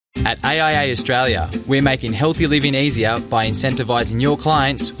At AIA Australia, we're making healthy living easier by incentivising your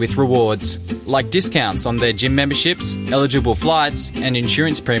clients with rewards, like discounts on their gym memberships, eligible flights, and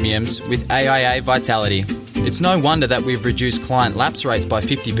insurance premiums with AIA Vitality. It's no wonder that we've reduced client lapse rates by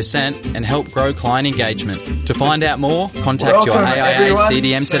 50% and helped grow client engagement. To find out more, contact your AIA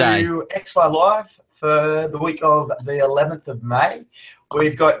CDM today. Welcome to XY Live for the week of the 11th of May.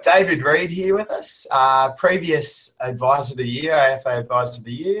 We've got David Reid here with us, previous Advisor of the Year, AFA Advisor of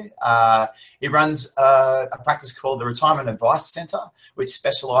the Year. He runs a practice called the Retirement Advice Centre, which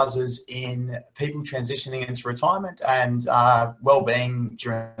specialises in people transitioning into retirement and well-being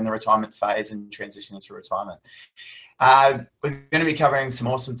during the retirement phase and transitioning to retirement. We're going to be covering some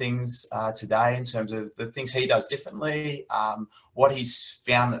awesome things today in terms of the things he does differently, what he's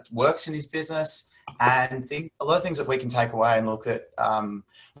found that works in his business, and a lot of things that we can take away and look at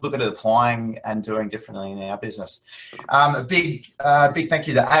applying and doing differently in our business. A big thank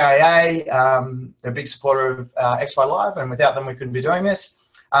you to AIA. They're a big supporter of XY Live, and without them we couldn't be doing this.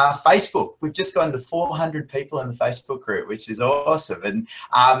 Facebook, we've just gotten to 400 people in the Facebook group, which is awesome.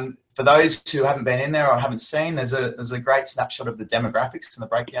 And for those who haven't been in there or haven't seen, there's a great snapshot of the demographics and the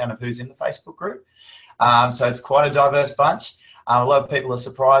breakdown of who's in the Facebook group. So it's quite a diverse bunch. A lot of people are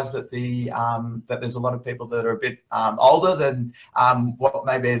surprised that that there's a lot of people that are a bit older than what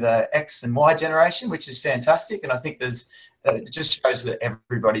may be the X and Y generation, which is fantastic. And I think it just shows that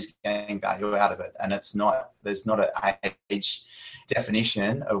everybody's getting value out of it, and there's not an age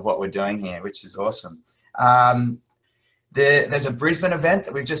definition of what we're doing here, which is awesome. There's a Brisbane event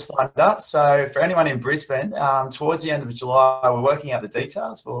that we've just lined up. So for anyone in Brisbane, towards the end of July, we're working out the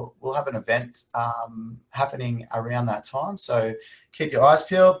details. We'll have an event happening around that time. So keep your eyes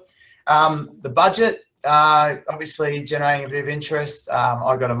peeled. The budget, obviously generating a bit of interest.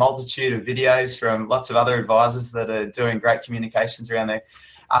 I've got a multitude of videos from lots of other advisors that are doing great communications around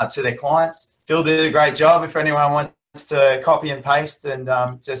to their clients. Phil did a great job. If anyone wants to copy and paste and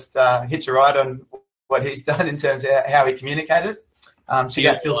just hitch a ride on what he's done in terms of how he communicated to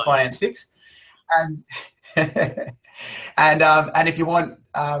get Phil's finance fix, and and if you want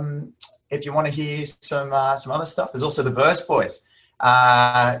to hear some other stuff, there's also the Burst Boys,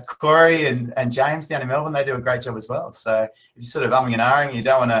 Corey and James down in Melbourne. They do a great job as well. So if you're sort of umming and ahhing, you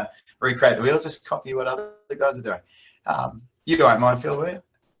don't want to recreate the wheel, just copy what other guys are doing. You won't mind, Phil, will you?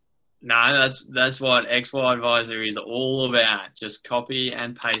 No, that's what XY Advisor is all about. Just copy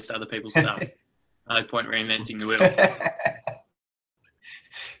and paste other people's stuff. No point reinventing the wheel.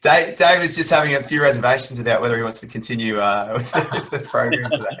 David's just having a few reservations about whether he wants to continue with the program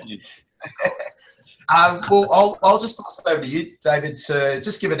today. Well, I'll just pass it over to you, David, to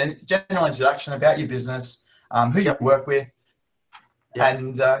just give a general introduction about your business, who you work with,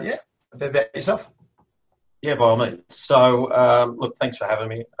 and a bit about yourself. Yeah, by all means. So, look, thanks for having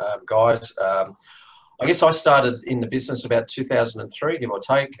me, guys. I guess I started in the business about 2003, give or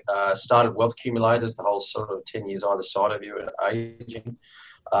take. Started Wealth Accumulators, the whole sort of 10 years either side of you at aging.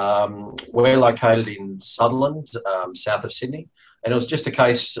 We're located in Sutherland, south of Sydney. And it was just a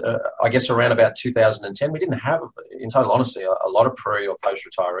case, I guess, around about 2010. We didn't have, in total honesty, a lot of pre- or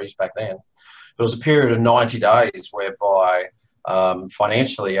post-retirees back then. There was a period of 90 days whereby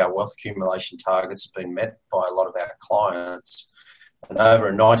financially our wealth accumulation targets have been met by a lot of our clients. And over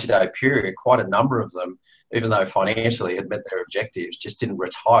a 90-day period, quite a number of them, even though financially had met their objectives, just didn't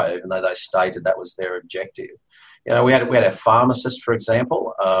retire, even though they stated that was their objective. You know, we had a pharmacist, for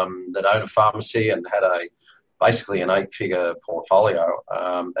example, that owned a pharmacy and had basically an 8-figure portfolio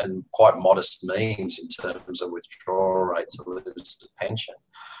and quite modest means in terms of withdrawal rates to lose the pension.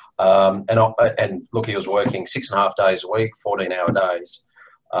 And look, he was working 6.5 days a week, 14-hour days.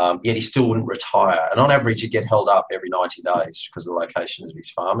 Yet he still wouldn't retire. And on average, he'd get held up every 90 days because of the location of his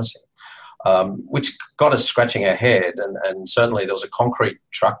pharmacy, which got us scratching our head. And certainly there was a concrete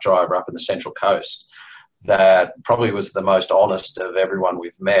truck driver up in the Central Coast that probably was the most honest of everyone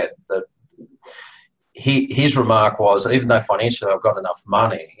we've met. That his remark was, even though financially I've got enough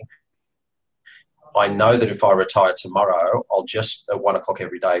money, I know that if I retire tomorrow, I'll just at 1 o'clock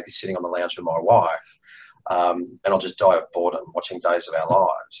every day be sitting on the lounge with my wife. And I'll just die of boredom watching Days of Our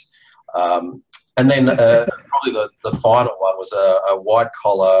Lives. And then probably the final one was a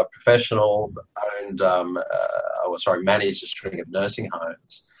white-collar professional managed a string of nursing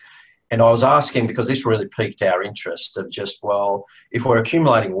homes. And I was asking, because this really piqued our interest, of just, well, if we're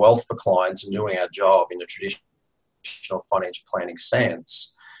accumulating wealth for clients and doing our job in a traditional financial planning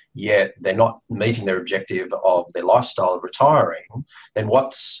sense, yet they're not meeting their objective of their lifestyle of retiring, then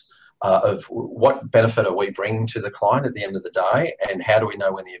what's of what benefit are we bringing to the client at the end of the day, and how do we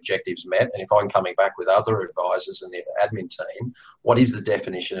know when the objective's met? And if I'm coming back with other advisors and the admin team, what is the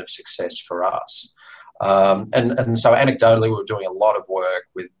definition of success for us? And so anecdotally, we're doing a lot of work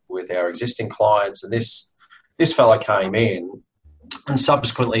with our existing clients, and this fellow came in, and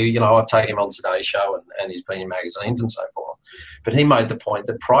subsequently, you know, I've taken him on Today Show and he's been in magazines and so forth. But he made the point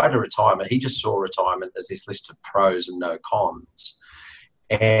that prior to retirement, he just saw retirement as this list of pros and no cons.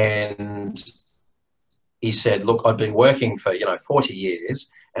 And he said, look, I've been working for, 40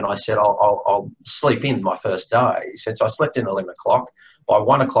 years. And I said, I'll sleep in my first day. He said, so I slept in at 11 o'clock. By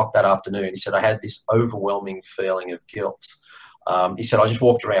 1 o'clock that afternoon, he said, I had this overwhelming feeling of guilt. He said, I just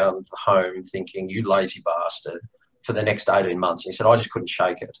walked around the home thinking, you lazy bastard, for the next 18 months. And he said, I just couldn't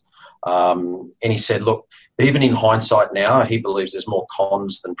shake it. And he said, look, even in hindsight now, he believes there's more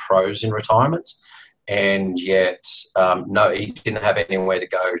cons than pros in retirement. And yet, no, he didn't have anywhere to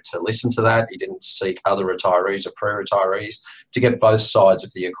go to listen to that. He didn't seek other retirees or pre-retirees to get both sides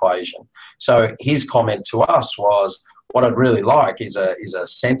of the equation. So his comment to us was, what I'd really like is a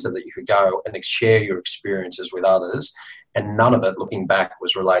centre that you could go and share your experiences with others, and none of it, looking back,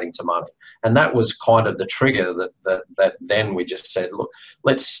 was relating to money. And that was kind of the trigger that then we just said, look,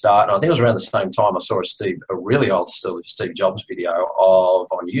 let's start. And I think it was around the same time I saw a really old Steve Jobs video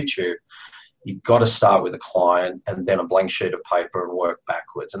on YouTube. You've got to start with a client and then a blank sheet of paper and work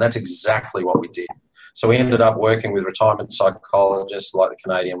backwards. And that's exactly what we did. So we ended up working with retirement psychologists like the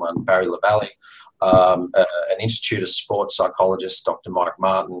Canadian one, Barry LaValle, an Institute of Sports psychologist, Dr. Mike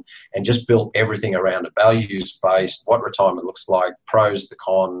Martin, and just built everything around a values-based, what retirement looks like, pros, the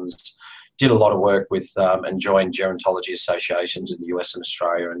cons. Did a lot of work with and joined gerontology associations in the US and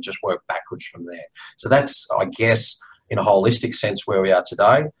Australia, and just worked backwards from there. So that's, I guess, in a holistic sense, where we are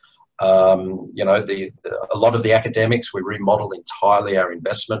today. A lot of the academics, we remodeled entirely our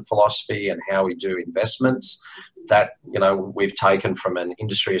investment philosophy and how we do investments. That, we've taken from an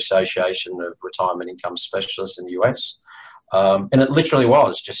industry association of retirement income specialists in the US. And it literally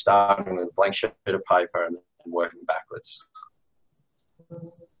was just starting with a blank sheet of paper and working backwards.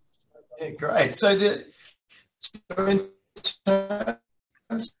 Yeah, great. So in terms of,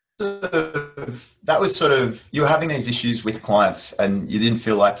 that was sort of, you were having these issues with clients and you didn't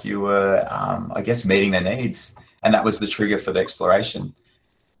feel like you were, meeting their needs, and that was the trigger for the exploration.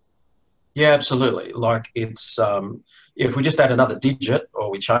 Yeah, absolutely. Like it's, if we just add another digit or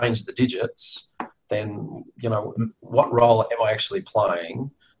we change the digits, then, what role am I actually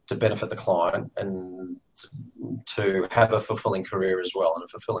playing to benefit the client and to have a fulfilling career as well, and a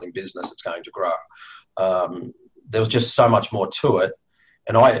fulfilling business that's going to grow? There was just so much more to it.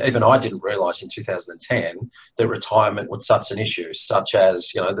 And I didn't realise in 2010 that retirement was such an issue, such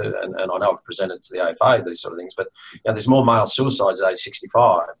as, and I know I've presented to the AFA these sort of things, but there's more male suicides at age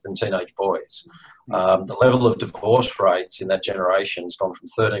 65 than teenage boys. The level of divorce rates in that generation has gone from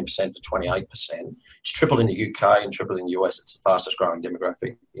 13% to 28%. It's tripled in the UK and tripled in the US. It's the fastest growing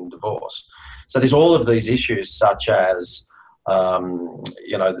demographic in divorce. So there's all of these issues, such as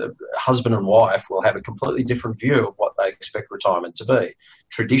the husband and wife will have a completely different view of what they expect retirement to be.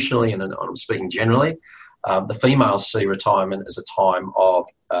 Traditionally, and I'm speaking generally, the females see retirement as a time of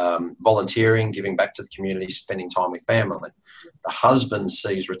volunteering, giving back to the community, spending time with family. The husband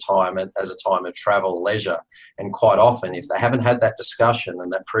sees retirement as a time of travel, leisure, and quite often, if they haven't had that discussion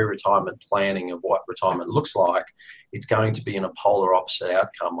and that pre-retirement planning of what retirement looks like, it's going to be in a polar opposite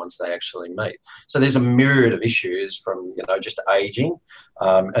outcome once they actually meet. So there's a myriad of issues from, just aging.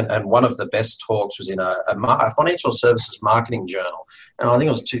 And one of the best talks was in a financial services marketing journal, and I think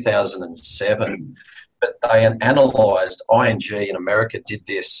it was 2007. But they analysed ING in America did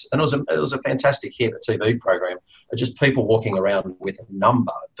this, and it was a fantastic hit, a TV program, of just people walking around with a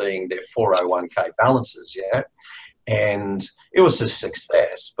number being their 401k balances, yeah? And it was a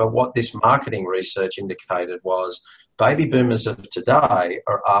success. But what this marketing research indicated was baby boomers of today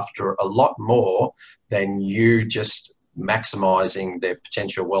are after a lot more than you just maximising their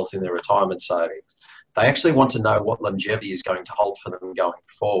potential wealth in their retirement savings. They actually want to know what longevity is going to hold for them going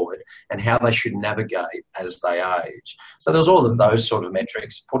forward and how they should navigate as they age. So there's all of those sort of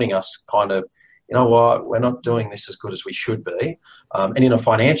metrics putting us kind of, we're not doing this as good as we should be. And in a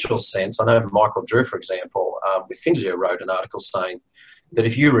financial sense, I know Michael Drew, for example, with Finzio wrote an article saying that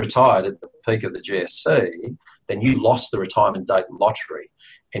if you retired at the peak of the GFC, then you lost the retirement date lottery.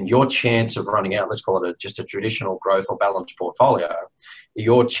 And your chance of running out, let's call it just a traditional growth or balanced portfolio,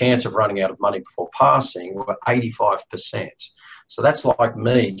 your chance of running out of money before passing were 85%. So that's like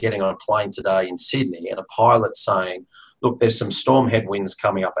me getting on a plane today in Sydney and a pilot saying, look, there's some storm headwinds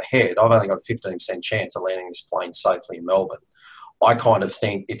coming up ahead. I've only got a 15% chance of landing this plane safely in Melbourne. I kind of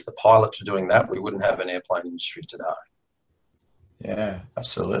think if the pilots were doing that, we wouldn't have an airplane industry today. Yeah,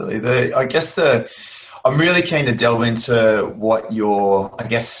 absolutely. I'm really keen to delve into what your,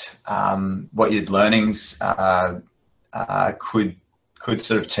 what your learnings could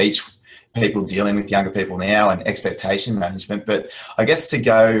sort of teach people dealing with younger people now and expectation management. But I guess to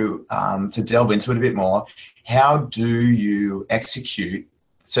go to delve into it a bit more, how do you execute?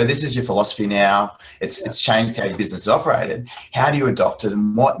 So this is your philosophy now. It's changed how your business is operated. How do you adopt it,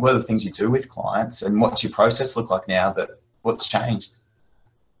 and what are the things you do with clients, and what's your process look like now? What's changed?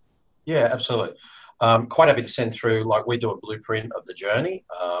 Yeah, absolutely. Quite happy to send through, like we do a blueprint of the journey.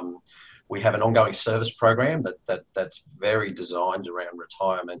 We have an ongoing service program that's very designed around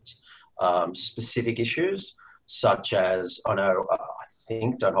retirement specific issues, such as,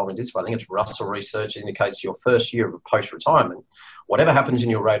 don't hold me to this, but I think it's Russell research indicates your first year of post-retirement, whatever happens in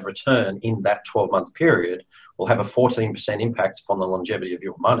your rate of return in that 12-month period will have a 14% impact upon the longevity of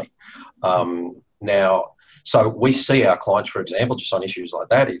your money. So we see our clients, for example, just on issues like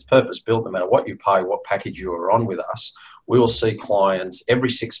that, it's purpose-built. No matter what you pay, what package you are on with us, we will see clients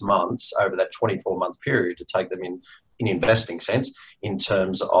every 6 months over that 24-month period to take them in investing sense, in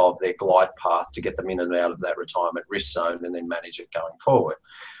terms of their glide path to get them in and out of that retirement risk zone and then manage it going forward.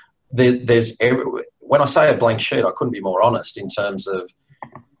 When I say a blank sheet, I couldn't be more honest in terms of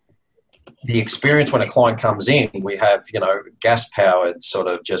the experience. When a client comes in, we have, gas-powered sort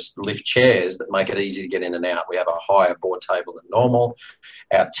of just lift chairs that make it easy to get in and out. We have a higher board table than normal.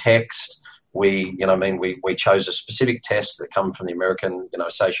 Our text, we chose a specific test that come from the American,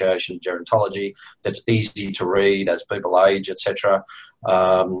 Association of Gerontology that's easy to read as people age, etc.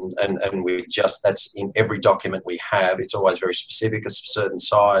 And that's in every document we have. It's always very specific, a certain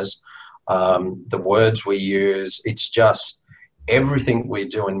size. The words we use, it's just everything we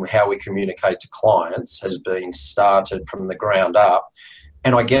do and how we communicate to clients has been started from the ground up.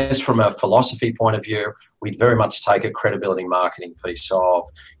 And I guess from a philosophy point of view, we very much take a credibility marketing piece of,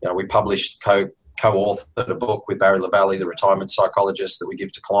 we published, co-authored a book with Barry LaValle, the retirement psychologist, that we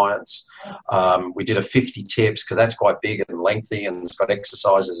give to clients. We did a 50 tips, because that's quite big and lengthy and it's got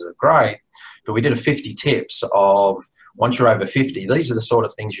exercises that are great. But we did a 50 tips of, once you're over 50, these are the sort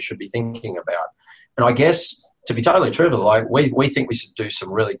of things you should be thinking about. And I guess, to be totally truthful, we think we should do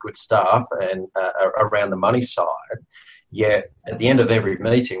some really good stuff and around the money side. Yet at the end of every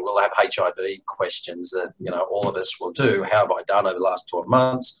meeting, we'll have HIV questions that, all of us will do. How have I done over the last 12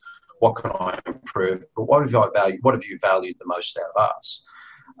 months? What can I improve? But what have you valued the most out of us?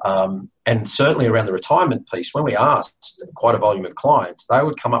 And certainly around the retirement piece, when we asked quite a volume of clients, they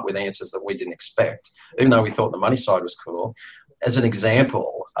would come up with answers that we didn't expect, even though we thought the money side was cool. As an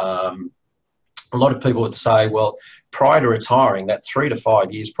example, a lot of people would say, well, prior to retiring, that 3 to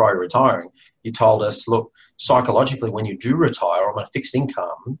 5 years prior to retiring, you told us, look, psychologically, when you do retire, I'm on a fixed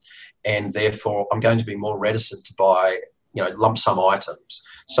income, and therefore I'm going to be more reticent to buy, lump sum items.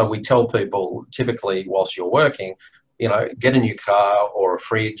 So we tell people, typically, whilst you're working, get a new car or a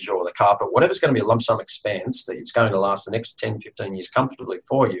fridge or the carpet, whatever's going to be a lump sum expense that it's going to last the next 10, 15 years comfortably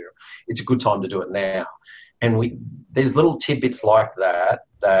for you, it's a good time to do it now. And there's little tidbits like that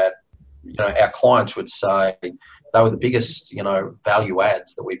our clients would say they were the biggest, value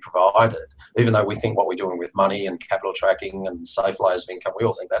adds that we provided, even though we think what we're doing with money and capital tracking and safe layers of income, we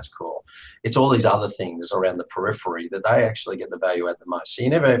all think that's cool. It's all these other things around the periphery that they actually get the value add the most. So you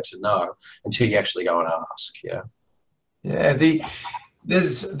never have to know until you actually go and ask. Yeah. Yeah.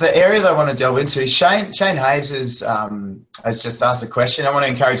 There's the area that I want to delve into. Shane Hayes has just asked a question. I want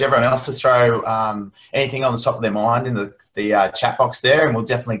to encourage everyone else to throw anything on the top of their mind in the chat box there, and we'll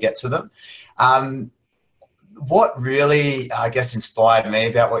definitely get to them. What really, I guess, inspired me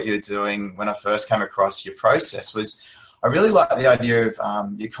about what you're doing when I first came across your process was I really like the idea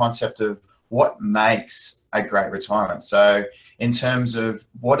of your concept of what makes a great retirement. So in terms of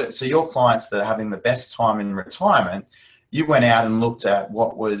so your clients that are having the best time in retirement, you went out and looked at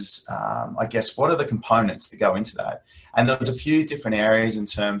what was, what are the components that go into that? And there's a few different areas in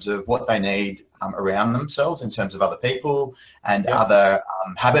terms of what they need around themselves in terms of other people and other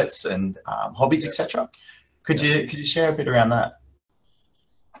habits and hobbies, etc. Could you share a bit around that?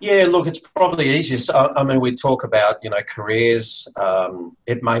 Yeah, look, it's probably easiest. We talk about, careers.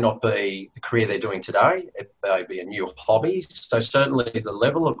 It may not be the career they're doing today. It may be a new hobby. So certainly the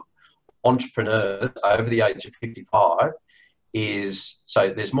level of entrepreneurs over the age of 55 is, so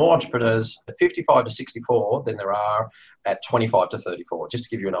there's more entrepreneurs at 55 to 64 than there are at 25 to 34, just to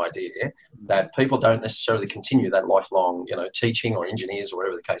give you an idea that people don't necessarily continue that lifelong, teaching or engineers or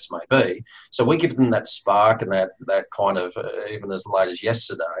whatever the case may be. So we give them that spark and that kind of, even as late as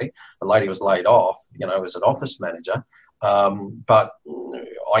yesterday, a lady was laid off, as an office manager. But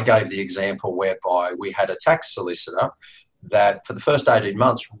I gave the example whereby we had a tax solicitor that for the first 18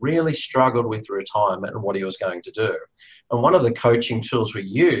 months really struggled with retirement and what he was going to do. And one of the coaching tools we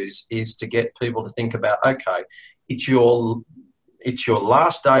use is to get people to think about, okay, it's your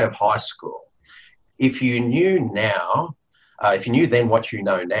last day of high school. If you knew then what you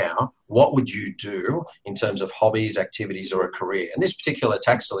know now, what would you do in terms of hobbies, activities, or a career? And this particular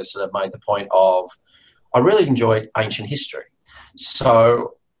tax solicitor made the point of, I really enjoyed ancient history.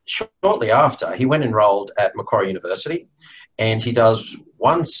 So shortly after, he went and enrolled at Macquarie University, and he does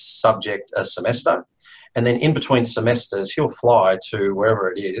one subject a semester, and then in between semesters, he'll fly to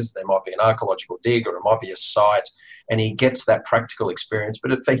wherever it is. There might be an archaeological dig, or it might be a site, and he gets that practical experience.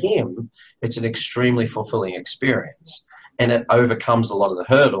 But for him, it's an extremely fulfilling experience, and it overcomes a lot of the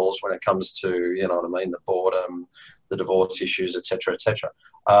hurdles when it comes to, the boredom, the divorce issues, et cetera, et cetera.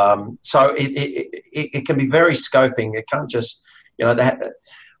 So it can be very scoping. It can't just,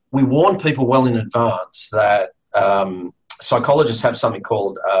 we warn people well in advance that psychologists have something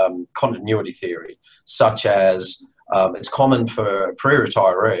called continuity theory, such as it's common for a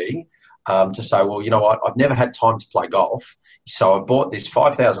pre-retiree to say, well, you know what, I've never had time to play golf, so I bought this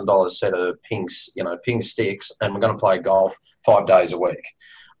 $5,000 set of ping sticks, and we're going to play golf 5 days a week.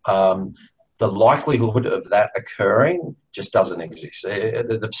 The likelihood of that occurring just doesn't exist.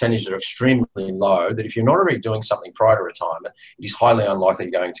 The percentages are extremely low, that if you're not already doing something prior to retirement, it is highly unlikely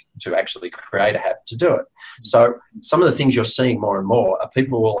you're going to actually create a habit to do it. So some of the things you're seeing more and more are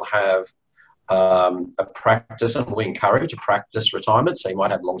people will have a practice, and we encourage a practice retirement. So you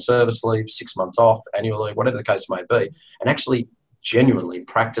might have long service leave, 6 months off, annual leave, whatever the case may be, and actually genuinely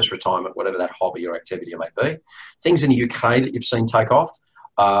practice retirement, whatever that hobby or activity may be. Things in the UK that you've seen take off,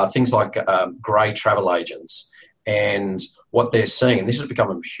 things like grey travel agents, and what they're seeing, and this has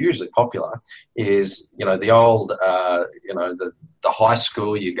become hugely popular, is the old the high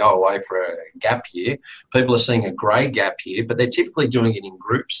school, you go away for a gap year. People are seeing a grey gap year, but they're typically doing it in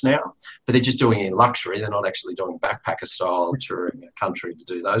groups now, but they're just doing it in luxury. They're not actually doing backpacker style touring a country to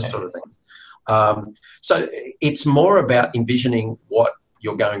do those sort of things. So it's more about envisioning what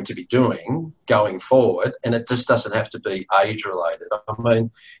you're going to be doing going forward, and it just doesn't have to be age related. I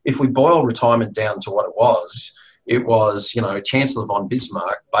mean, if we boil retirement down to what it was, Chancellor von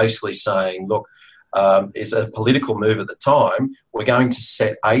Bismarck basically saying, look, is a political move at the time, we're going to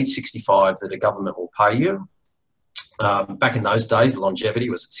set age 65 that a government will pay you. Back in those days, longevity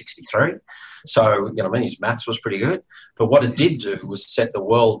was at 63. So, his maths was pretty good. But what it did do was set the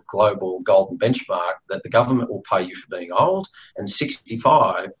world global golden benchmark that the government will pay you for being old, and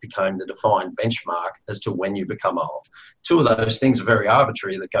 65 became the defined benchmark as to when you become old. Two of those things are very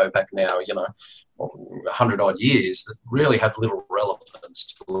arbitrary that go back now, 100 odd years, that really have little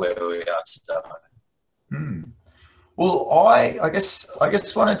relevance to where we are today. Well, I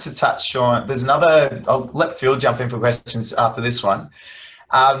guess wanted to touch on, there's another, I'll let Phil jump in for questions after this one.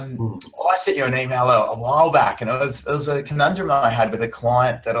 I sent you an email a while back, and it was a conundrum I had with a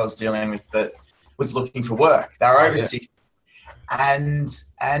client that I was dealing with that was looking for work. They were over 60. And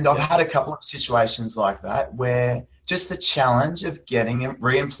I've had a couple of situations like that where just the challenge of getting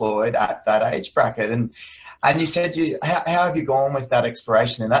re-employed at that age bracket. And you said, how have you gone with that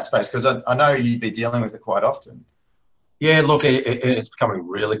exploration in that space? Because I know you'd be dealing with it quite often. Yeah, look, it's becoming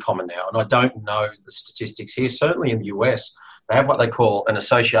really common now, and I don't know the statistics here. Certainly in the US, they have what they call an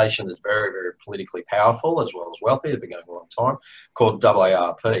association that's very, very politically powerful as well as wealthy. They've been going a long time, called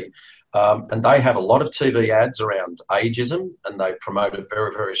AARP. And they have a lot of TV ads around ageism, and they promote it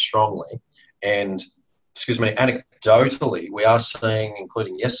very, very strongly. And, anecdotally, we are seeing,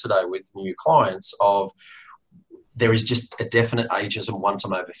 including yesterday with new clients, of there is just a definite ageism once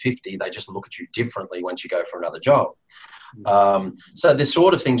I'm over 50. They just look at you differently once you go for another job. So the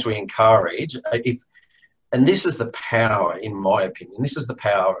sort of things we encourage, and this is the power, in my opinion, this is the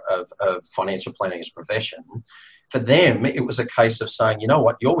power of financial planning as a profession. For them, it was a case of saying, you know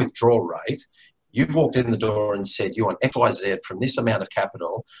what, your withdrawal rate, you've walked in the door and said you want X, Y, Z from this amount of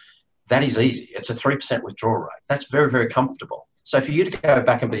capital. That is easy. It's a 3% withdrawal rate. That's very, very comfortable. So for you to go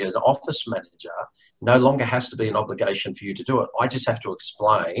back and be an office manager no longer has to be an obligation for you to do it. I just have to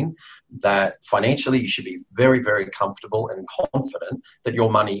explain that financially you should be very, very comfortable and confident that your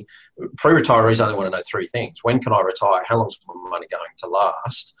money, pre-retirees only want to know three things. When can I retire? How long is my money going to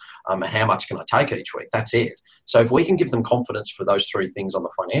last? And how much can I take each week? That's it. So if we can give them confidence for those three things on the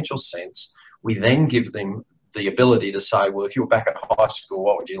financial sense, we then give them the ability to say, well, if you were back at high school,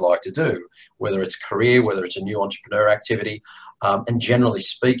 what would you like to do? Whether it's career, whether it's a new entrepreneur activity. And generally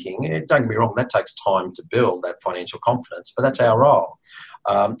speaking, don't get me wrong, that takes time to build that financial confidence, but that's our role.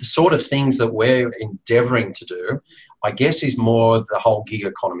 The sort of things that we're endeavouring to do, I guess, is more the whole gig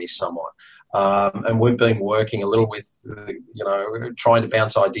economy somewhat. And we've been working a little with, trying to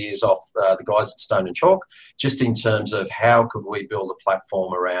bounce ideas off the guys at Stone and Chalk, just in terms of how could we build a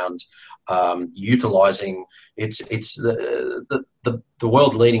platform around utilising the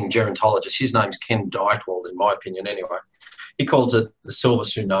world leading gerontologist. His name's Ken Dykewald, in my opinion, anyway. He calls it the silver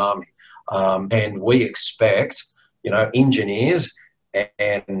tsunami, and we expect, engineers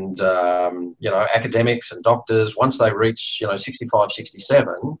and academics and doctors, once they reach 65,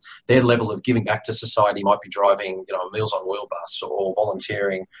 67, their level of giving back to society might be driving a Meals on Wheel bus or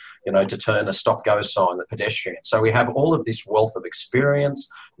volunteering to turn a stop go sign at pedestrians. So we have all of this wealth of experience,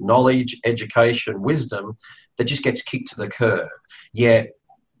 knowledge, education, wisdom that just gets kicked to the curb. Yet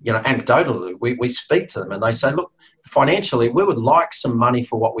anecdotally we speak to them and they say, look, financially we would like some money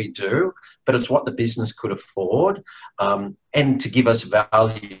for what we do, but it's what the business could afford, and to give us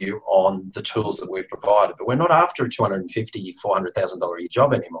value on the tools that we've provided. But we're not after a $250,000, $400,000 a year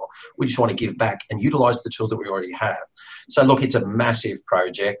job anymore. We just want to give back and utilise the tools that we already have. So look, it's a massive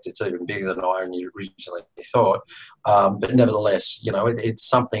project. It's even bigger than I originally thought. But nevertheless, it's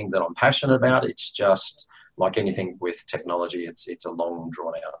something that I'm passionate about. It's just like anything with technology, it's a long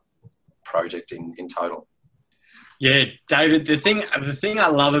drawn out project in total. Yeah, David, the thing I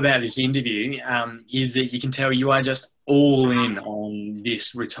love about this interview is that you can tell you are just all in on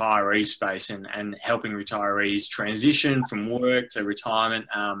this retiree space and helping retirees transition from work to retirement.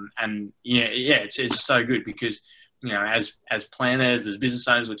 It's so good because, as planners, as business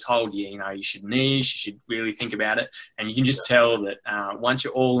owners, we're told, you should niche, you should really think about it. And you can just tell that once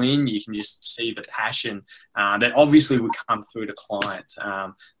you're all in, you can just see the passion that obviously would come through to clients,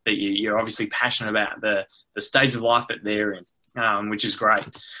 that you're obviously passionate about the stage of life that they're in, which is great.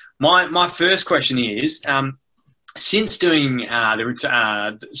 My first question is, since doing what's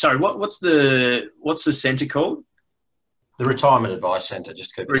the centre called? The Retirement Advice Centre,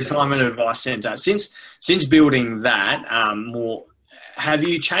 just keep it Retirement simple. Advice Centre. Since building that, have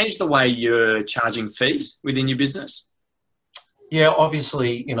you changed the way you're charging fees within your business? Yeah,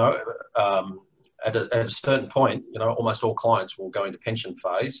 obviously, at a certain point, almost all clients will go into pension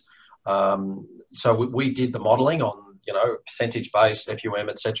phase. So we did the modelling on, percentage-based FUM,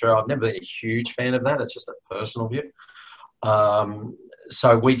 etc. I've never been a huge fan of that. It's just a personal view.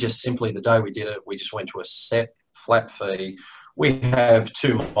 So we just simply, the day we did it, we just went to a set flat fee. We have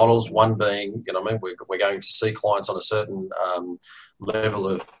two models, one being, we're going to see clients on a certain level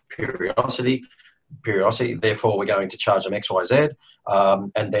of periodicity, therefore we're going to charge them XYZ,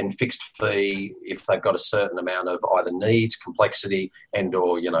 and then fixed fee if they've got a certain amount of either needs, complexity, and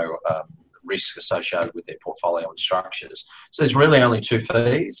or, risk associated with their portfolio and structures. So there's really only two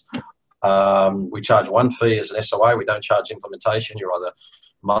fees. We charge one fee as an SOA. We don't charge implementation. You're either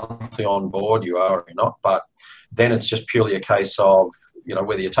monthly on board, you are or you're not, but then it's just purely a case of,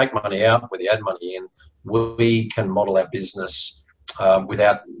 whether you take money out, whether you add money in, we can model our business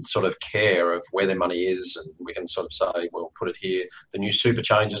without sort of care of where their money is, and we can sort of say, well, put it here. The new super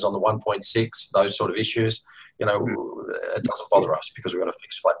changes on the 1.6, those sort of issues, it doesn't bother us because we've got a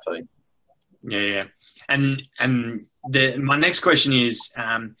fixed flat fee. Yeah. And my next question is,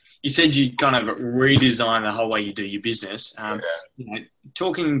 you said you kind of redesign the whole way you do your business.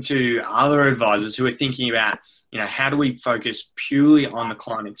 Talking to other advisors who are thinking about, how do we focus purely on the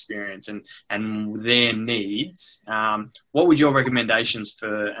client experience and their needs? What would your recommendations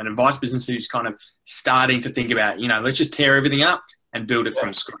for an advice business who's kind of starting to think about, let's just tear everything up and build it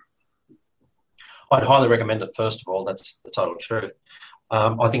from scratch? I'd highly recommend it, first of all. That's the total truth.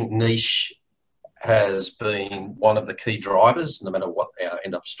 I think niche has been one of the key drivers, no matter what our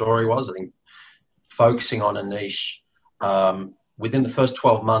end-up story was. I think focusing on a niche, within the first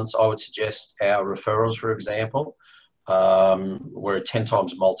 12 months, I would suggest our referrals, for example, were a 10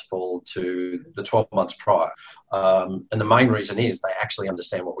 times multiple to the 12 months prior. And the main reason is they actually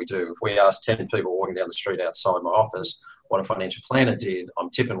understand what we do. If we ask 10 people walking down the street outside my office, what a financial planner did, I'm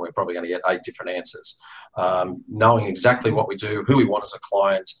tipping we're probably going to get 8 different answers. Knowing exactly what we do, who we want as a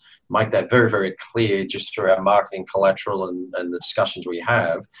client, make that very, very clear just through our marketing collateral and the discussions we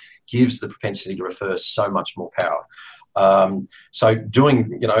have, gives the propensity to refer so much more power. So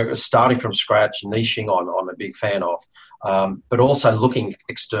doing, starting from scratch, niching I'm a big fan of, but also looking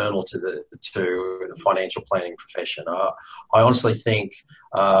external to the financial planning profession. I honestly think,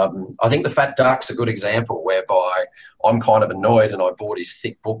 I think the Fat Duck's a good example whereby I'm kind of annoyed, and I bought his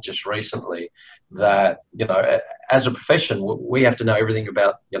thick book just recently, that, as a profession, we have to know everything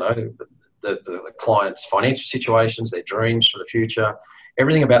about, the client's financial situations, their dreams for the future,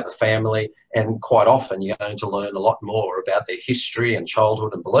 everything about the family, and quite often you're going to learn a lot more about their history and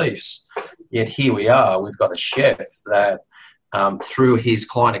childhood and beliefs. Yet here we are, we've got a chef that through his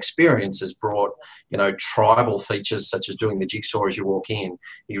client experience has brought, tribal features such as doing the jigsaw as you walk in.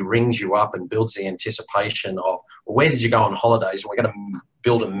 He rings you up and builds the anticipation of, well, where did you go on holidays? And we're going to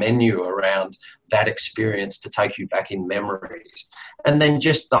build a menu around that experience to take you back in memories. And then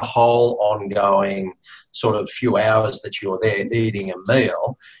just the whole ongoing sort of few hours that you're there eating a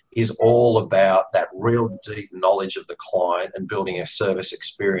meal is all about that real deep knowledge of the client and building a service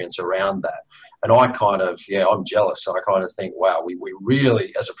experience around that. And I kind of, I'm jealous. I kind of think, wow, we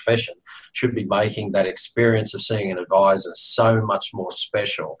really, as a profession, should be making that experience of seeing an advisor so much more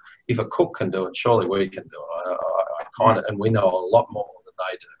special. If a cook can do it, surely we can do it. I kind of, and we know a lot more than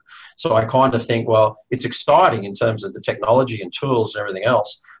they do. So I kind of think, well, it's exciting in terms of the technology and tools and everything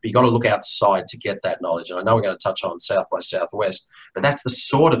else, but you've got to look outside to get that knowledge. And I know we're going to touch on South by Southwest, but that's the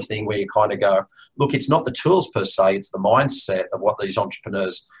sort of thing where you kind of go, look, it's not the tools per se, it's the mindset of what these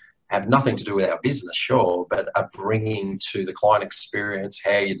entrepreneurs have nothing to do with our business, sure, but are bringing to the client experience,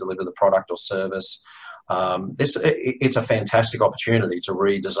 how you deliver the product or service. It's a fantastic opportunity to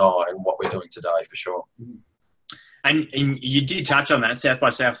redesign what we're doing today, for sure. And you did touch on that, South by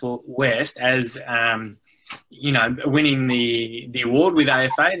Southwest, as winning the award with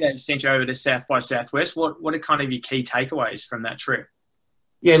AFA that sent you over to South by Southwest. What are kind of your key takeaways from that trip?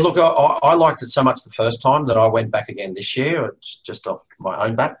 Yeah, look, I liked it so much the first time that I went back again this year. It's just off my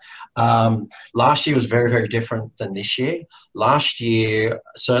own bat. Last year was very, very different than this year. Last year,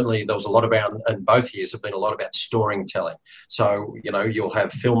 certainly there was a lot around, and both years have been a lot about storytelling. So, you'll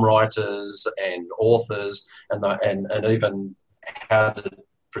have film writers and authors and even how to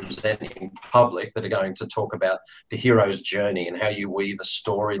present in public that are going to talk about the hero's journey and how you weave a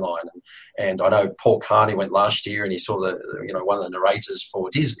storyline. And I know Paul Carney went last year and he saw one of the narrators for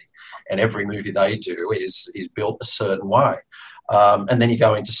Disney, and every movie they do is built a certain way. And then you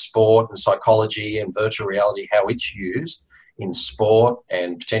go into sport and psychology and virtual reality, how it's used in sport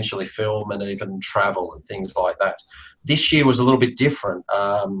and potentially film and even travel and things like that. This year was a little bit different.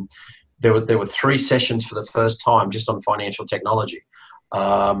 There were 3 sessions for the first time just on financial technology.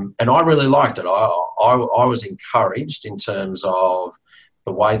 And I really liked it. I was encouraged in terms of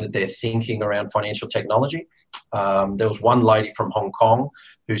the way that they're thinking around financial technology. There was one lady from Hong Kong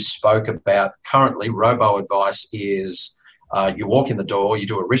who spoke about currently robo-advice is you walk in the door, you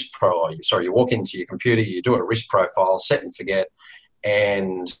do a risk you walk into your computer, you do a risk profile, set and forget,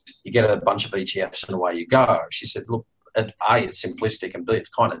 and you get a bunch of ETFs and away you go. She said, look, A, it's simplistic, and B, it's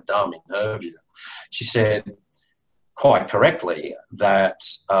kind of dumb in her view. She said, quite correctly, that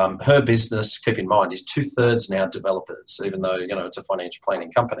her business, keep in mind, is 2/3 now developers, even though it's a financial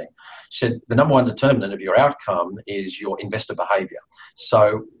planning company. She said the number one determinant of your outcome is your investor behaviour.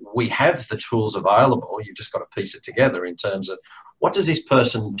 So we have the tools available. You've just got to piece it together in terms of what does this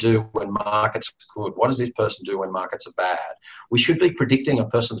person do when markets are good? What does this person do when markets are bad? We should be predicting a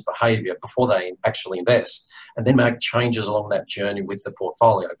person's behaviour before they actually invest, and then make changes along that journey with the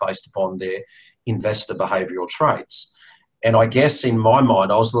portfolio based upon their investor behavioural traits. And I guess in my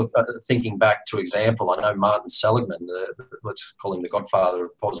mind, I was thinking back to example, I know Martin Seligman, let's call him the godfather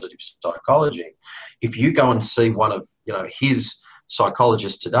of positive psychology. If you go and see one of his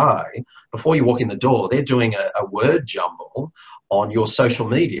psychologists today, before you walk in the door, they're doing a word jumble on your social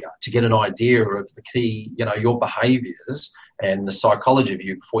media to get an idea of the key, your behaviours and the psychology of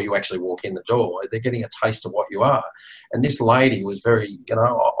you before you actually walk in the door. They're getting a taste of what you are. And this lady was very,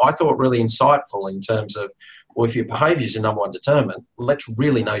 I thought really insightful in terms of, well, if your behaviour is your number one determinant, let's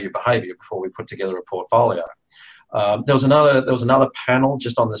really know your behaviour before we put together a portfolio. There was another panel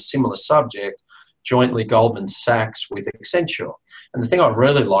just on the similar subject, jointly Goldman Sachs with Accenture. And the thing I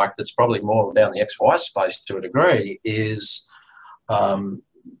really liked, that's probably more down the XY space to a degree, is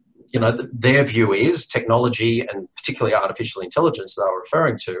their view is technology, and particularly artificial intelligence they were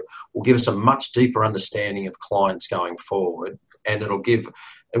referring to, will give us a much deeper understanding of clients going forward, and it'll give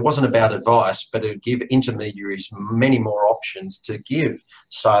It wasn't about advice, but it would give intermediaries many more options to give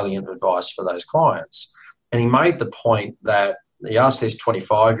salient advice for those clients. And he made the point that he asked this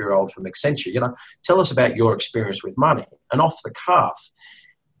 25-year-old from Accenture, tell us about your experience with money. And off the cuff,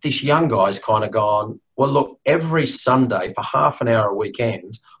 this young guy's kind of gone, well, look, every Sunday for half an hour a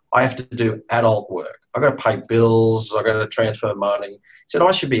weekend, I have to do adult work. I've got to pay bills. I've got to transfer money. He said,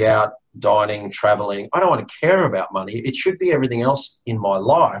 I should be out dining, traveling. I don't want to care about money. It should be everything else in my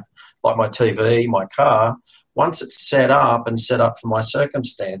life, like my TV, my car. Once it's set up for my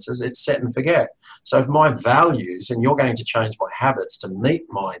circumstances, it's set and forget. So if my values, and you're going to change my habits to meet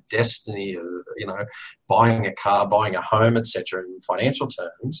my destiny of, buying a car, buying a home, etc., in financial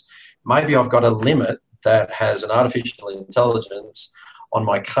terms, maybe I've got a limit that has an artificial intelligence on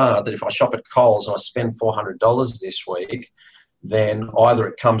my card that if I shop at Coles and I spend $400 this week, then either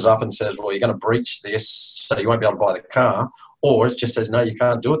it comes up and says, well, you're going to breach this, so you won't be able to buy the car, or it just says, no, you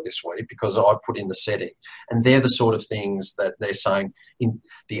can't do it this week because I put in the setting. And they're the sort of things that they're saying in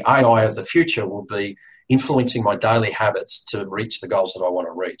the AI of the future will be influencing my daily habits to reach the goals that I want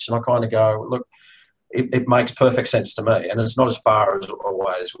to reach. And I kind of go, look, it makes perfect sense to me, and it's not as far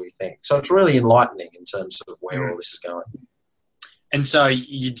away as we think. So it's really enlightening in terms of where all this is going. And so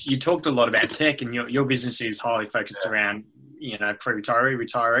you talked a lot about tech, and your business is highly focused around, pre-retiree,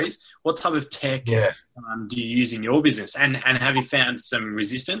 retirees. What type of tech do you use in your business? And have you found some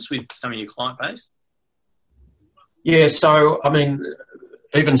resistance with some of your client base? Yeah, so, I mean,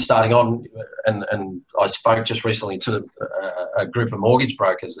 even starting on, and I spoke just recently to a group of mortgage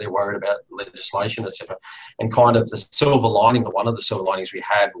brokers. They're worried about legislation, etc. And kind of the silver lining, one of the silver linings we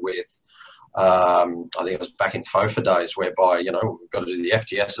had with, I think it was back in FOFA days, whereby, we've got to do the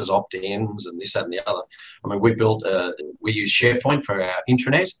FTSs, opt-ins and this, that and the other. I mean, we use SharePoint for our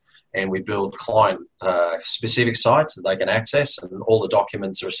intranet, and we build client specific sites that they can access, and all the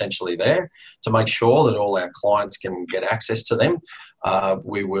documents are essentially there to make sure that all our clients can get access to them.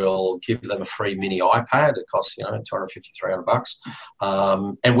 We will give them a free mini iPad. It costs, $250,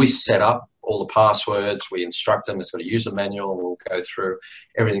 $300. And we set up all the passwords. We instruct them. It's got a user manual. We'll go through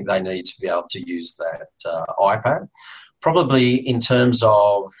everything they need to be able to use that iPad. Probably in terms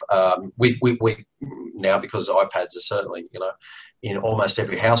of, we now, because iPads are certainly, in almost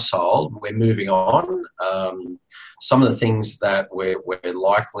every household, we're moving on. Some of the things that we're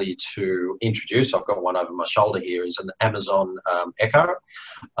likely to introduce, I've got one over my shoulder here, is an Amazon Echo.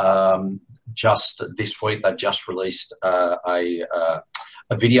 Just this week, they've just released a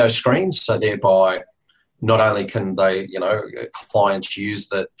video screen, so thereby not only can they, clients use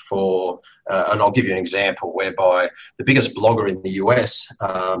that for, and I'll give you an example whereby the biggest blogger in the US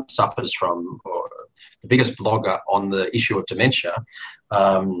suffers from, or the biggest blogger on the issue of dementia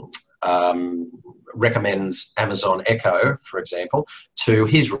recommends Amazon Echo, for example, to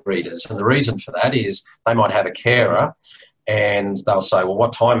his readers. And the reason for that is they might have a carer and they'll say, well,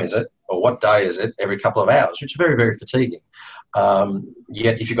 what time is it? Or what day is it? Every couple of hours, which is very, very fatiguing.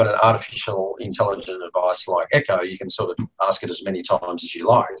 Yet if you've got an artificial intelligent device like Echo, you can sort of ask it as many times as you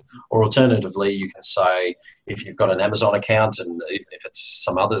like. Or alternatively, you can say, if you've got an Amazon account and if it's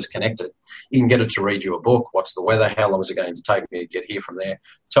some others connected, you can get it to read you a book. What's the weather? How long is it going to take me to get here from there?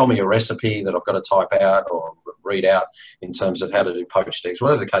 Tell me a recipe that I've got to type out or read out in terms of how to do poached eggs,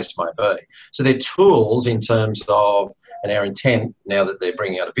 whatever the case may be. So they're tools in terms of, and our intent now that they're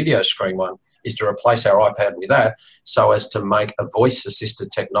bringing out a video screen one is to replace our iPad with that, so as to make a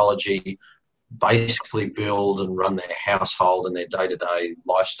voice-assisted technology basically build and run their household and their day-to-day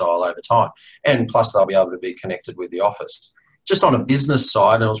lifestyle over time. And plus they'll be able to be connected with the office. Just on a business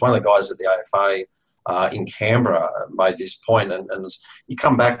side, and it was one of the guys at the AFA in Canberra made this point, and you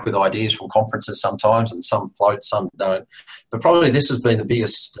come back with ideas from conferences sometimes, and some float, some don't. But probably this has been the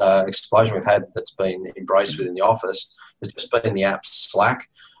biggest explosion we've had that's been embraced within the office. It's just been the app Slack.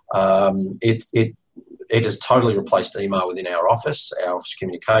 It has totally replaced email within our office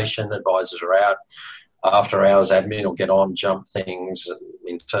communication. Advisors are out. After hours admin will get on, jump things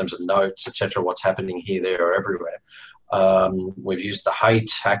in terms of notes, etc. What's happening here, there, or everywhere. We've used the Hey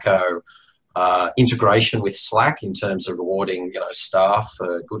Taco integration with Slack in terms of rewarding, staff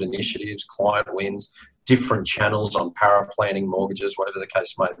for good initiatives, client wins, different channels on para planning, mortgages, whatever the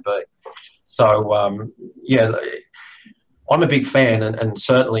case may be. So, I'm a big fan, and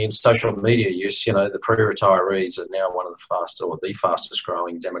certainly in social media use, the pre-retirees are now one of the fastest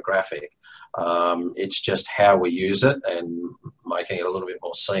growing demographic. It's just how we use it and making it a little bit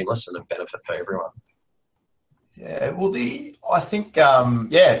more seamless and a benefit for everyone. Yeah, well, I think,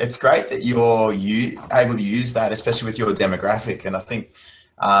 it's great that you're able to use that, especially with your demographic. And I think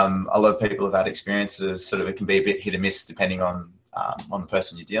a lot of people have had experiences, sort of, it can be a bit hit or miss depending on on the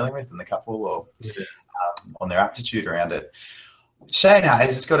person you're dealing with and the couple, or on their aptitude around it. Shane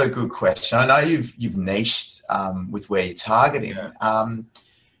Hayes has got a good question. I know you've niched with where you're targeting.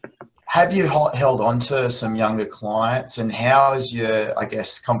 Have you held on to some younger clients, and how has your, I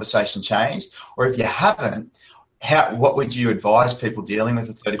guess, conversation changed? Or if you haven't, what would you advise people dealing with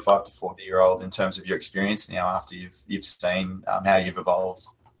a 35 to 40-year-old in terms of your experience now after you've seen how you've evolved?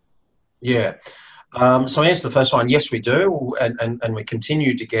 Yeah. So I answer the first one. Yes, we do, and we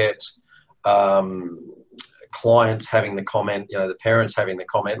continue to get clients having the comment, the parents having the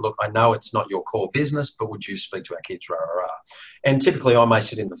comment, look, I know it's not your core business, but would you speak to our kids, rah, rah, rah. And typically I may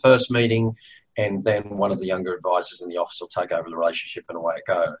sit in the first meeting, and then one of the younger advisors in the office will take over the relationship, and away it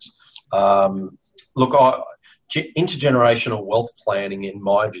goes. Look, intergenerational wealth planning, in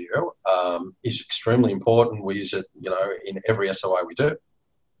my view, is extremely important. We use it, in every SOA we do.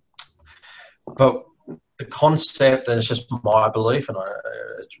 But the concept, and it's just my belief, and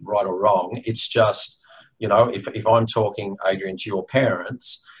it's right or wrong, it's just, if I'm talking, Adrian, to your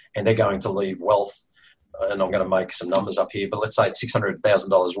parents, and they're going to leave wealth, and I'm going to make some numbers up here, but let's say it's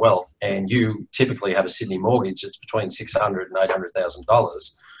 $600,000 wealth, and you typically have a Sydney mortgage that's between $600,000 and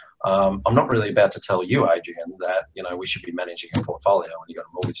 $800,000. I'm not really about to tell you, Adrian, that we should be managing a portfolio when you've got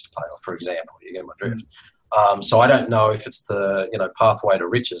a mortgage to pay off, for example. You get my drift. So I don't know if it's the pathway to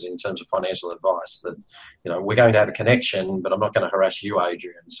riches in terms of financial advice that we're going to have a connection, but I'm not going to harass you,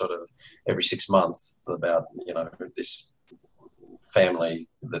 Adrian, sort of every 6 months about this family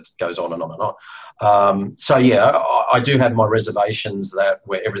that goes on and on and on. So yeah, I do have my reservations that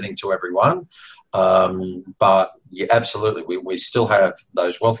we're everything to everyone, but yeah, absolutely, we still have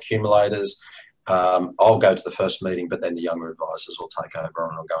those wealth accumulators. I'll go to the first meeting, but then the younger advisors will take over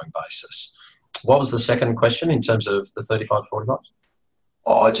on an ongoing basis. What was the second question in terms of the 35 to 45?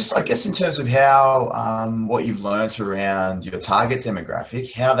 Oh, just I guess in terms of how what you've learned around your target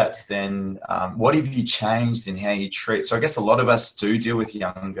demographic, how that's then what have you changed in how you treat? So I guess a lot of us do deal with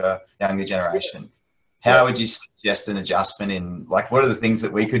younger generation. How would you suggest an adjustment in, like, what are the things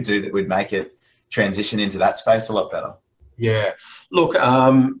that we could do that would make it transition into that space a lot better? Yeah, look,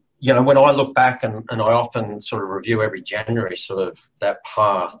 when I look back and I often sort of review every January sort of that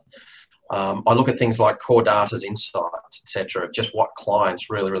path. I look at things like core data's insights, etc., just what clients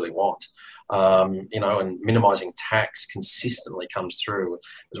really, really want. And minimising tax consistently comes through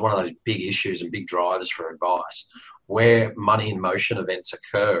as one of those big issues and big drivers for advice. Where money in motion events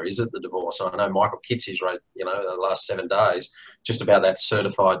occur, is it the divorce? I know Michael Kitces wrote, the last 7 days just about that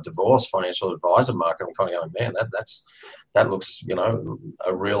certified divorce financial advisor market. I'm kind of going, man, that looks,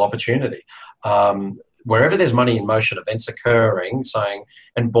 a real opportunity. Wherever there's money in motion events occurring,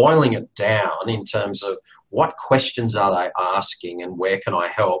 and boiling it down in terms of what questions are they asking and where can I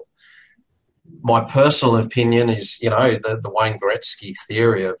help? My personal opinion is, the Wayne Gretzky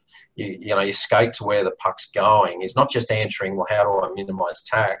theory of, you skate to where the puck's going is not just answering, well, how do I minimise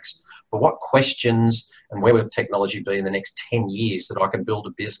tax, but what questions and where will technology be in the next 10 years that I can build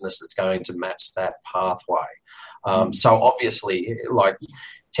a business that's going to match that pathway? So obviously, like,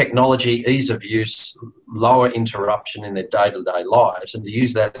 technology, ease of use, lower interruption in their day-to-day lives, and to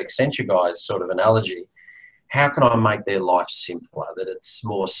use that Accenture guy's sort of analogy, how can I make their life simpler, that it's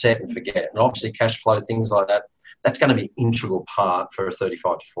more set and forget? And obviously cash flow, things like that, that's going to be an integral part for a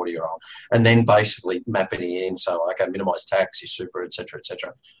 35 to 40-year-old. And then basically mapping it in, so, okay, minimise tax, your super, et cetera,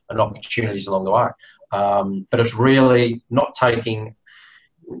 and opportunities along the way. But it's really not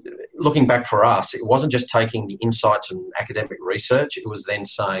looking back for us, it wasn't just taking the insights and academic research, it was then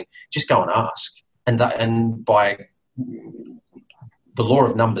saying, just go and ask. And by the law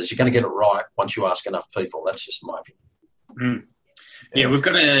of numbers, you're going to get it right once you ask enough people. That's just my opinion. Yeah, we've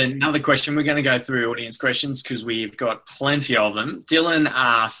got another question. We're going to go through audience questions because we've got plenty of them. Dylan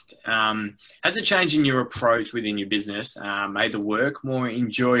asked, has a change in your approach within your business made the work more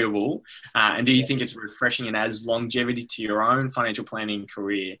enjoyable? And do you think it's refreshing and adds longevity to your own financial planning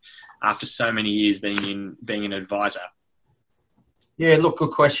career after so many years being an advisor? Yeah, look,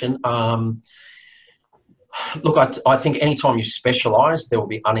 good question. Look, I think anytime you specialise, there will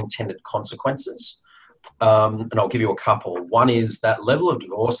be unintended consequences. And I'll give you a couple. One is that level of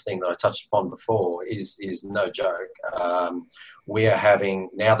divorce thing that I touched upon before is no joke. We are having,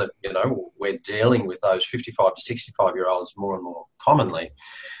 now that, we're dealing with those 55 to 65-year-olds more and more commonly,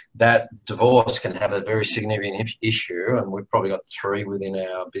 that divorce can have a very significant issue, and we've probably got 3 within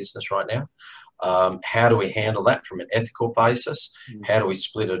our business right now. How do we handle that from an ethical basis? How do we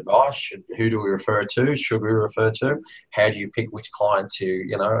split advice? Who do we refer to? Should we refer to? How do you pick which client to,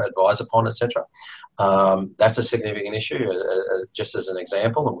 advise upon, etc.? That's a significant issue, just as an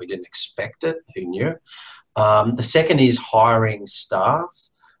example, and we didn't expect it. Who knew? The second is hiring staff.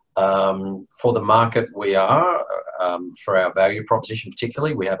 For the market we are, for our value proposition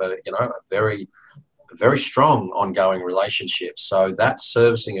particularly, we have a very strong ongoing relationship. So that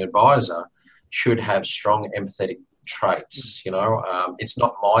servicing advisor should have strong empathetic traits. It's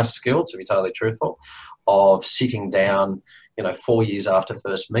not my skill, to be totally truthful, of sitting down 4 years after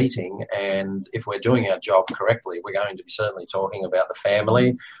first meeting, and if we're doing our job correctly, we're going to be certainly talking about the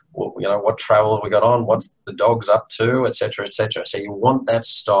family, what travel we got on, what's the dog's up to, etc., etc. So you want that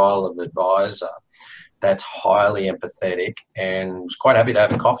style of advisor that's highly empathetic and quite happy to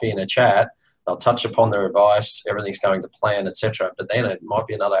have a coffee and a chat. They'll touch upon their advice, everything's going to plan, etc. But then it might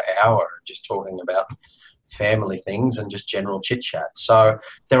be another hour just talking about family things and just general chit chat. So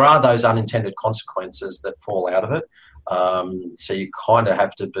there are those unintended consequences that fall out of it. So you kind of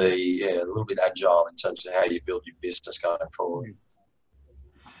have to be a little bit agile in terms of how you build your business going forward.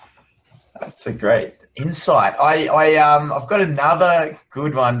 That's a great insight. I've got another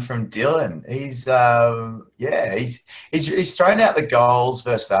good one from Dylan. He's thrown out the goals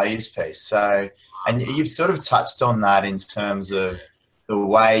versus values piece. So, and you've sort of touched on that in terms of the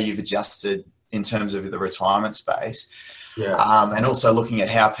way you've adjusted in terms of the retirement space. Yeah. And also looking at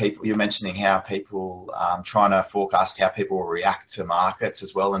how people, you're mentioning how people, trying to forecast how people will react to markets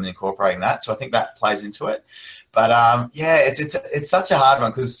as well and incorporating that. So I think that plays into it. But it's such a hard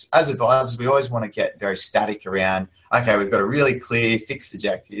one because as advisors, we always want to get very static around, okay, we've got a really clear fixed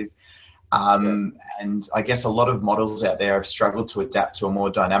objective. And I guess a lot of models out there have struggled to adapt to a more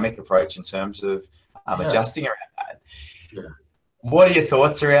dynamic approach in terms of adjusting around that. Yeah. What are your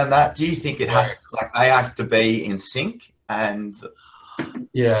thoughts around that? Do you think it has, they have to be in sync? And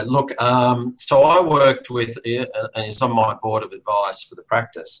yeah, look, so I worked with, and he's on my board of advice for the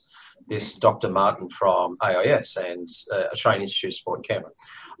practice, this Dr. Martin from AIS and Australian Institute of Sport and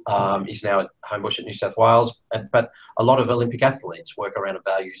Cameron. He's now at Homebush at New South Wales, but a lot of Olympic athletes work around a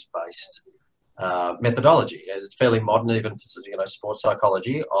values-based methodology. It's fairly modern, even for sports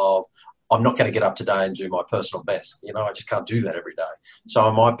psychology, of I'm not going to get up today and do my personal best. I just can't do that every day. So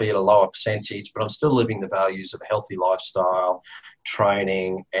I might be at a lower percentage, but I'm still living the values of a healthy lifestyle,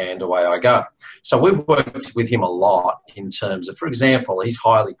 training, and away I go. So we've worked with him a lot in terms of, for example, he's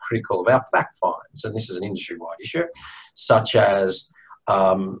highly critical of our fact finds, and this is an industry-wide issue, such as,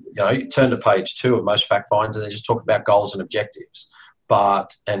 you turn to page 2 of most fact finds and they just talk about goals and objectives.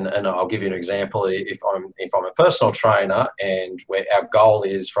 But, and I'll give you an example, if I'm a personal trainer and where our goal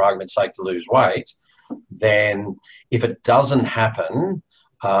is, for argument's sake, to lose weight, then if it doesn't happen,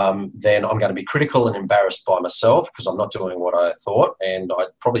 then I'm going to be critical and embarrassed by myself because I'm not doing what I thought and I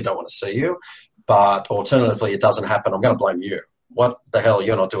probably don't want to see you. But alternatively, it doesn't happen, I'm going to blame you. What the hell,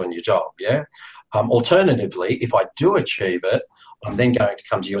 you're not doing your job, yeah? Alternatively, if I do achieve it, I'm then going to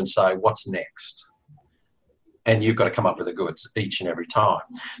come to you and say, what's next? And you've got to come up with the goods each and every time.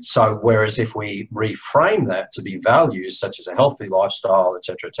 So whereas if we reframe that to be values such as a healthy lifestyle, et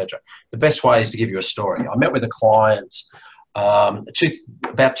cetera, the best way is to give you a story. I met with a client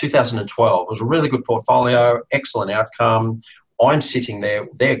about 2012. It was a really good portfolio, excellent outcome. I'm sitting there.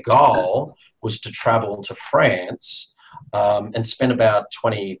 Their goal was to travel to France and spend about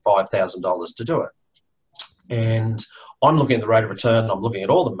 $25,000 to do it. And I'm looking at the rate of return, I'm looking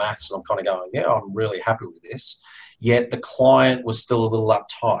at all the maths, and I'm kind of going, yeah, I'm really happy with this. Yet the client was still a little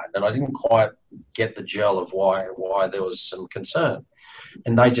uptight, and I didn't quite get the gel of why there was some concern.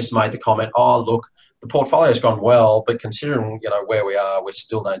 And they just made the comment, oh, look, the portfolio's gone well, but considering where we are, we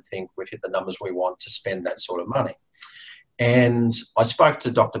still don't think we've hit the numbers we want to spend that sort of money. And I spoke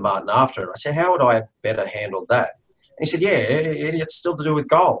to Dr. Martin after, and I said, how would I better handle that? He said, yeah, it's still to do with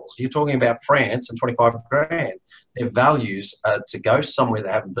goals. You're talking about France and 25 grand. Their values are to go somewhere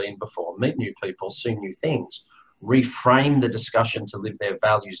they haven't been before, meet new people, see new things, reframe the discussion to live their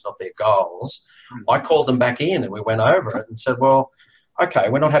values, not their goals. I called them back in and we went over it and said, well, okay,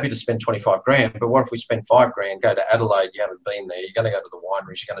 we're not happy to spend 25 grand, but what if we spend 5 grand, go to Adelaide, you haven't been there, you're going to go to the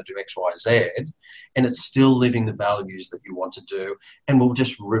wineries, you're going to do X, Y, Z, and it's still living the values that you want to do, and we'll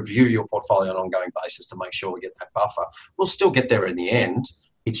just review your portfolio on an ongoing basis to make sure we get that buffer. We'll still get there in the end.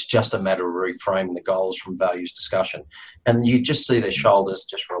 It's just a matter of reframing the goals from values discussion. And you just see their shoulders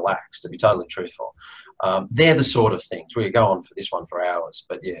just relax, to be totally truthful. They're the sort of things. We could go on for this one for hours,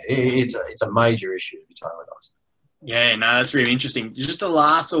 but yeah, it's a major issue, to be totally honest. Yeah, no, that's really interesting. Just a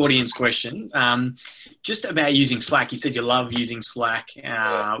last audience question, just about using Slack. You said you love using Slack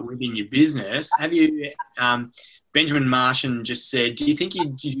within your business. Have you, Benjamin Martian just said, do you think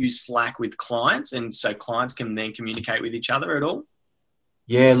you'd use Slack with clients and so clients can then communicate with each other at all?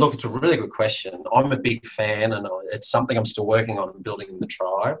 Yeah, look, it's a really good question. I'm a big fan and it's something I'm still working on building in the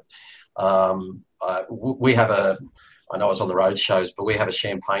tribe. we have I know I was on the road shows, but we have a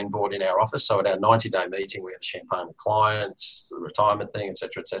champagne board in our office. So at our 90-day meeting, we have champagne with clients, the retirement thing, et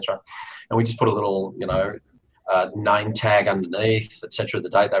cetera, et cetera. And we just put a little, name tag underneath, et cetera, the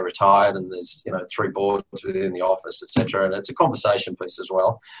date they retired, and there's, 3 boards within the office, et cetera. And it's a conversation piece as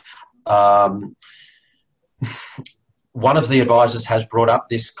well. One of the advisors has brought up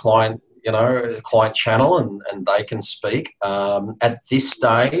this client channel, and they can speak. At this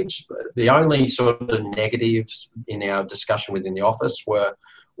stage, the only sort of negatives in our discussion within the office were,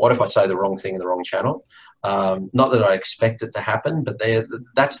 what if I say the wrong thing in the wrong channel? Not that I expect it to happen, but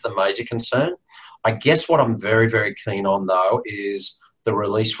that's the major concern. I guess what I'm very, very keen on, though, is the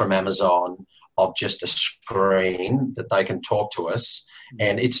release from Amazon of just a screen that they can talk to us.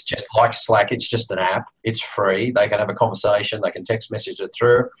 And it's just like Slack. It's just an app. It's free. They can have a conversation. They can text message it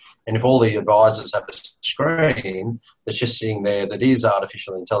through. And if all the advisors have a screen that's just sitting there that is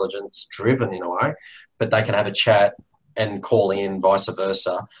artificial intelligence driven in a way, but they can have a chat and call in, vice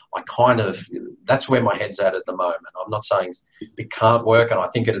versa. That's where my head's at the moment. I'm not saying it can't work, and I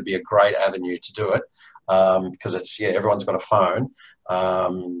think it'd be a great avenue to do it, because everyone's got a phone.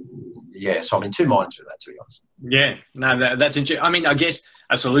 So I'm in two minds with that, to be honest. Yeah, no, that's interesting. I mean, I guess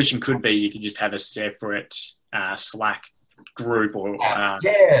a solution could be you could just have a separate Slack group, or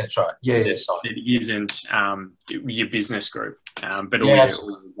that's right. It isn't your business group, but all your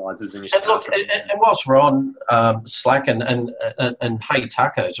advisors and your staff. And whilst we're on Slack and Hey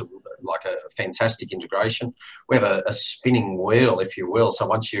Tacos, like a fantastic integration. We have a spinning wheel, if you will. So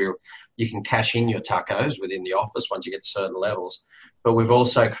once you can cash in your tacos within the office once you get to certain levels. But we've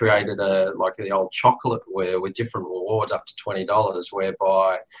also created like the old chocolate wheel with different rewards up to $20,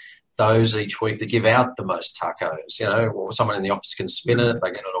 whereby those each week to give out the most tacos. Or someone in the office can spin it,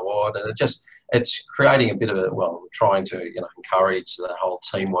 they get an award, and it's creating a bit of trying to encourage the whole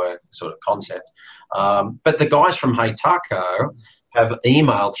teamwork sort of concept. But the guys from Hey Taco have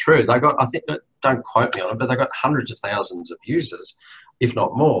emailed through. They got, I think, don't quote me on it, but they got hundreds of thousands of users, if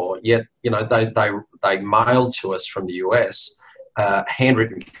not more. Yet, they mailed to us from the US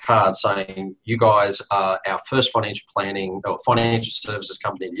handwritten card saying, you guys are our first financial planning or financial services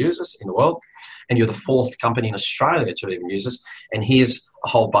company to use us in the world, and you're the 4th company in Australia to even use us, and here's a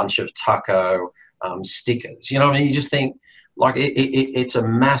whole bunch of taco stickers. You just think, like, it's a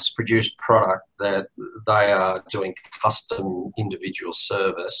mass-produced product that they are doing custom individual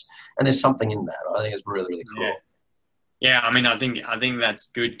service, and there's something in that. I think it's really, really cool. Yeah, I mean, I think that's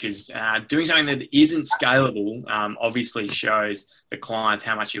good, because doing something that isn't scalable obviously shows the clients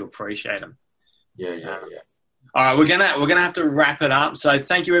how much you appreciate them. Yeah. All right, we're gonna have to wrap it up. So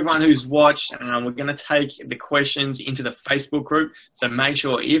thank you everyone who's watched. We're gonna take the questions into the Facebook group. So make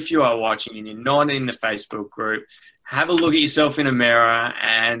sure, if you are watching and you're not in the Facebook group, have a look at yourself in a mirror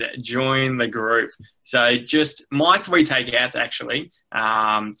and join the group. So just my 3 takeouts actually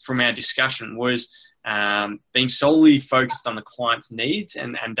from our discussion was being solely focused on the client's needs.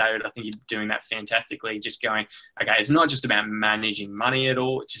 And David, I think you're doing that fantastically. Just going, okay, it's not just about managing money at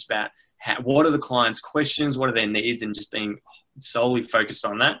all. It's just about what are the client's questions, what are their needs, and just being solely focused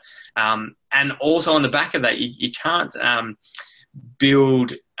on that. And also on the back of that, you can't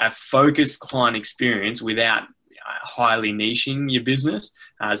build a focused client experience without highly niching your business.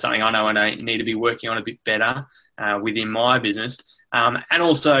 Something I know I need to be working on a bit better within my business. And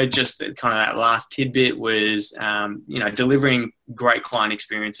also just kind of that last tidbit was, delivering great client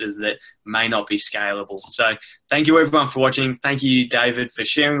experiences that may not be scalable. So thank you everyone for watching. Thank you, David, for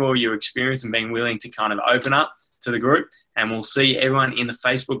sharing all your experience and being willing to kind of open up to the group. And we'll see everyone in the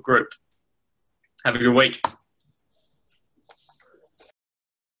Facebook group. Have a good week.